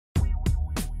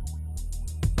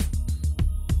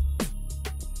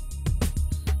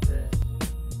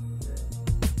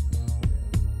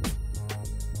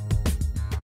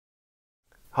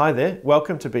Hi there,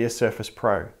 welcome to Be a Surface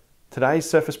Pro. Today's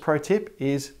Surface Pro tip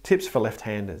is tips for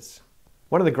left-handers.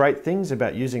 One of the great things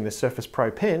about using the Surface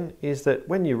Pro pen is that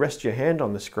when you rest your hand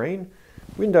on the screen,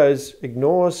 Windows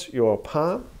ignores your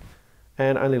palm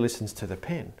and only listens to the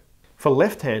pen. For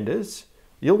left-handers,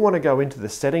 you'll want to go into the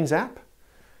Settings app,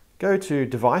 go to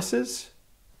Devices,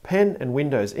 Pen and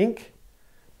Windows Ink,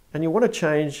 and you'll want to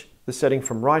change the setting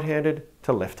from right-handed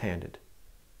to left-handed.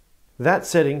 That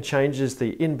setting changes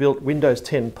the inbuilt Windows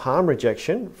 10 palm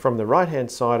rejection from the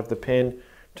right-hand side of the pen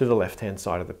to the left-hand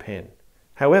side of the pen.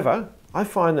 However, I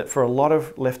find that for a lot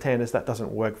of left-handers that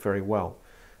doesn't work very well.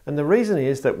 And the reason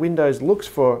is that Windows looks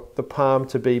for the palm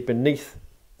to be beneath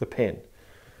the pen.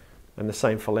 And the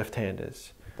same for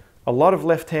left-handers. A lot of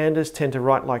left-handers tend to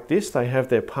write like this. They have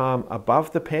their palm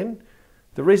above the pen.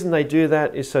 The reason they do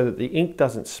that is so that the ink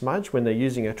doesn't smudge when they're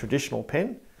using a traditional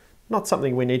pen. Not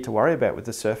something we need to worry about with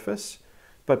the Surface,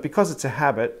 but because it's a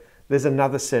habit, there's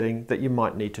another setting that you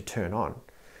might need to turn on.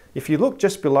 If you look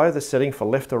just below the setting for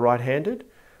left or right-handed,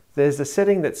 there's a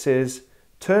setting that says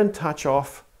turn touch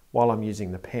off while I'm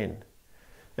using the pen.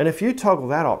 And if you toggle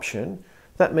that option,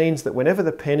 that means that whenever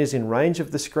the pen is in range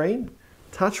of the screen,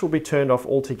 touch will be turned off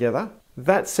altogether.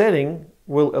 That setting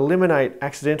will eliminate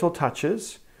accidental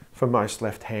touches for most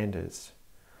left-handers.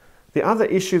 The other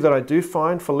issue that I do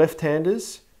find for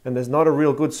left-handers, and there's not a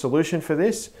real good solution for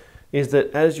this, is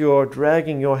that as you're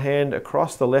dragging your hand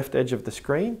across the left edge of the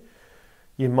screen,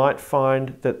 you might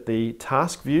find that the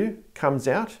task view comes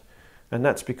out, and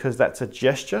that's because that's a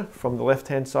gesture from the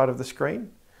left-hand side of the screen.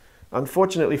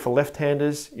 Unfortunately for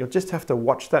left-handers, you'll just have to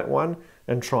watch that one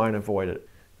and try and avoid it.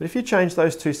 But if you change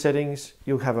those two settings,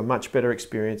 you'll have a much better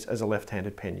experience as a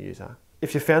left-handed pen user.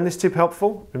 If you found this tip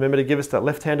helpful, remember to give us that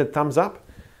left-handed thumbs up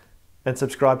and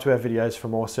subscribe to our videos for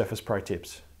more Surface Pro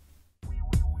tips.